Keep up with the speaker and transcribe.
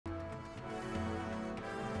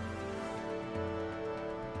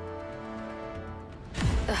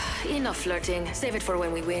Enough flirting. Save it for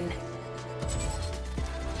when we win.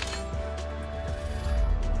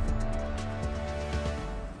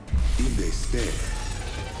 If they stare,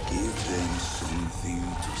 give them something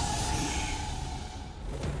to see.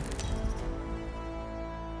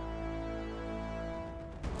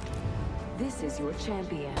 This is your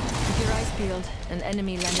champion. Keep your eyes peeled. An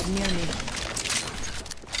enemy landed near me.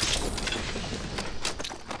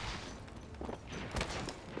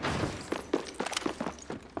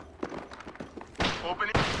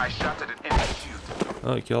 Opening. I shot at an enemy shield.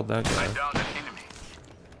 Oh, he killed that I guy. downed an enemy.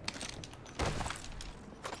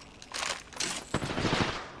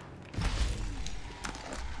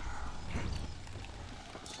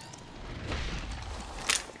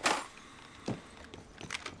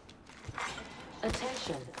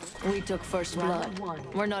 Attention. We took first blood.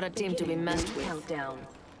 We're not a team to be messed with. Countdown.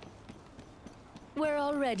 We're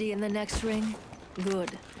already in the next ring.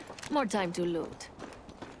 Good. More time to loot.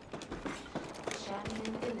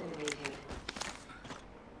 Champion eliminated.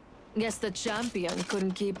 Guess the champion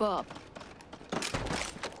couldn't keep up.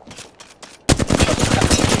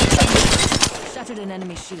 Shattered an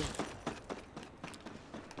enemy shield.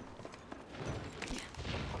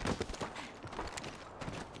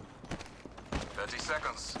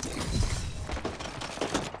 Seconds.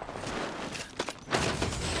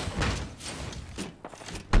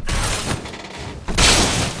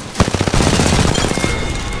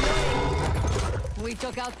 We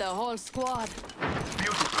took out the whole squad.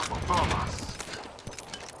 Beautiful performance.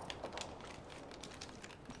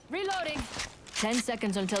 Reloading. 10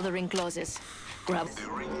 seconds until the ring closes. Grab. The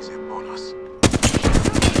ring is a bonus.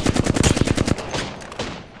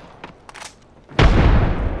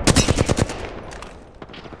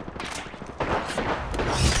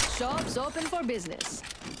 Shops open for business.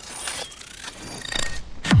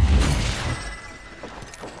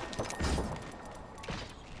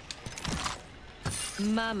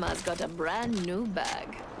 Mama's got a brand new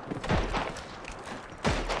bag.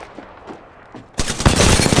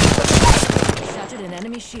 Shattered an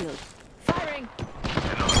enemy shield. Firing!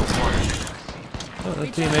 Oh,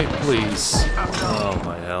 teammate, please. Oh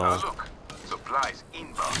my hell. Look, supplies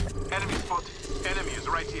inbound. Enemy spotted. Enemy is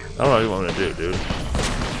right here. I don't know what you want me to do, dude.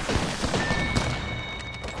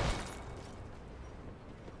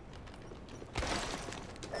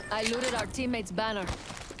 I looted our teammate's banner.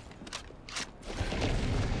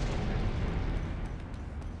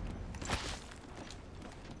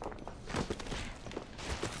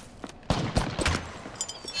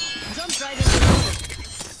 Jumped right into the water.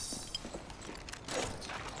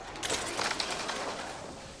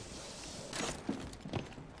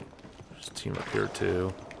 There's a team up here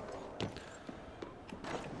too.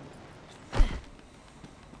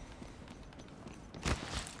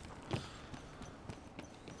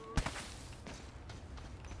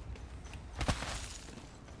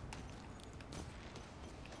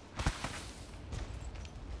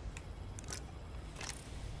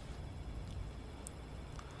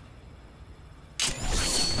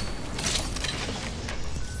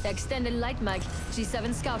 Extended light mag.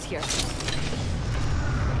 G7 scout here.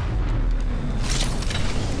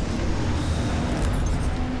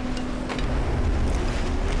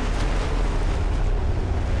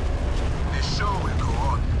 The show will go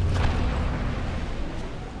on.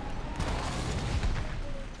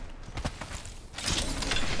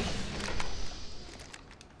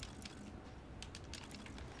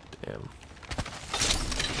 Damn.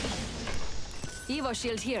 Evo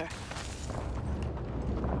shield here.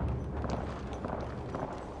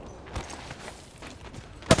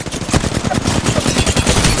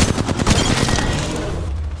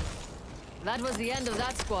 That was the end of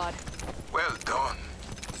that squad. Well done.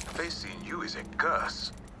 Facing you is a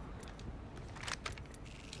curse.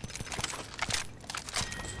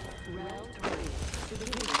 Round 3.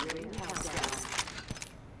 Beginning ring countdown.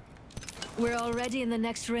 We're already in the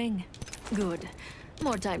next ring. Good.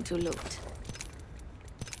 More time to loot.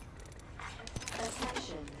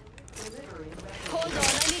 Attention. Delivering weapon. Hold on,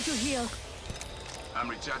 I need to heal. I'm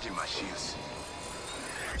recharging my shields.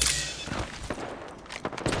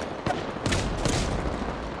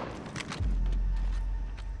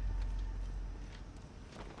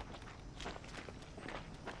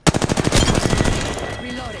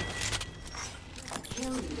 Reloading.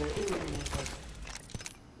 Kill leader eliminated.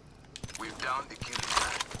 We've downed the kill leader.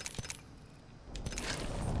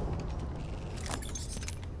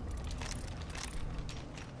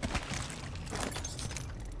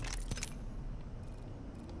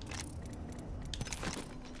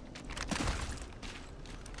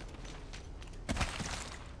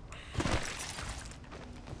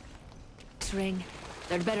 Ring.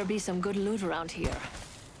 There'd better be some good loot around here.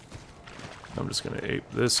 I'm just gonna ape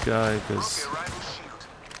this guy, because... Okay, rival shield.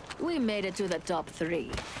 We made it to the top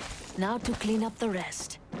 3. Now to clean up the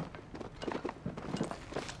rest.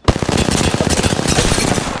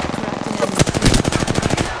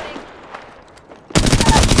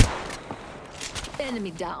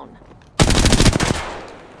 Enemy down.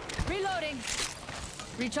 Reloading.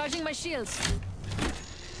 Recharging my shields.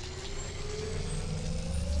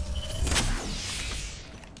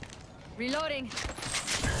 Reloading.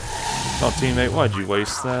 Oh, teammate, why'd you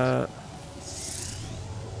waste that?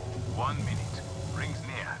 1 minute. Rings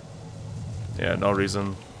near. Yeah, no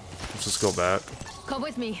reason. Let's just go back. Come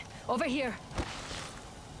with me. Over here.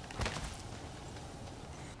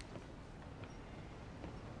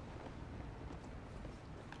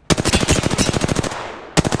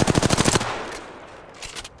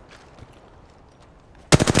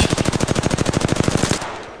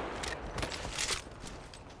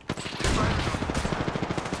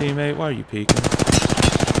 Teammate, why are you peeking?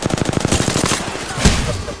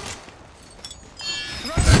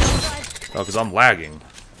 Oh, because I'm lagging.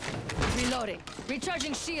 Reloading.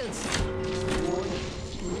 Recharging shields.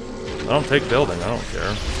 I don't take building, I don't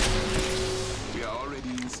care. We are already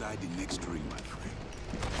inside the next ring, my friend.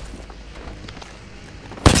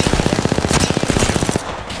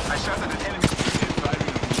 I shot at an enemy.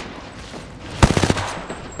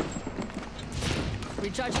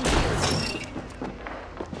 Recharging shields.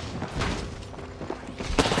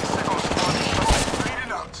 Second squad is shot.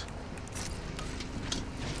 Bleeding out.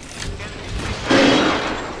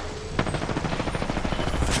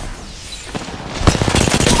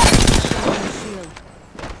 Shield.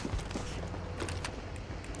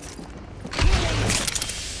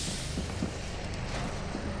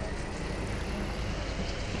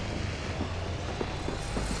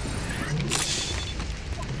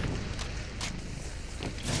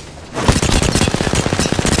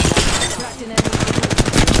 Cracked an enemy.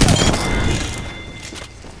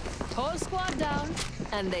 Whole squad down,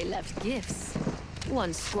 and they left gifts.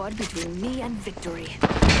 One squad between me and victory.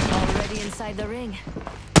 Already inside the ring.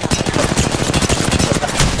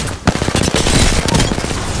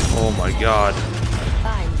 Oh my god.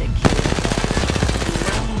 I'm the king.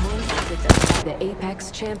 One move with The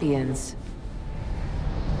Apex Champions.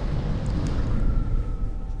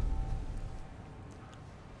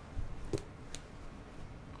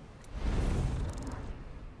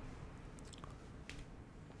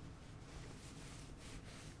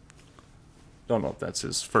 Don't know if that's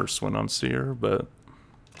his first one on Seer, but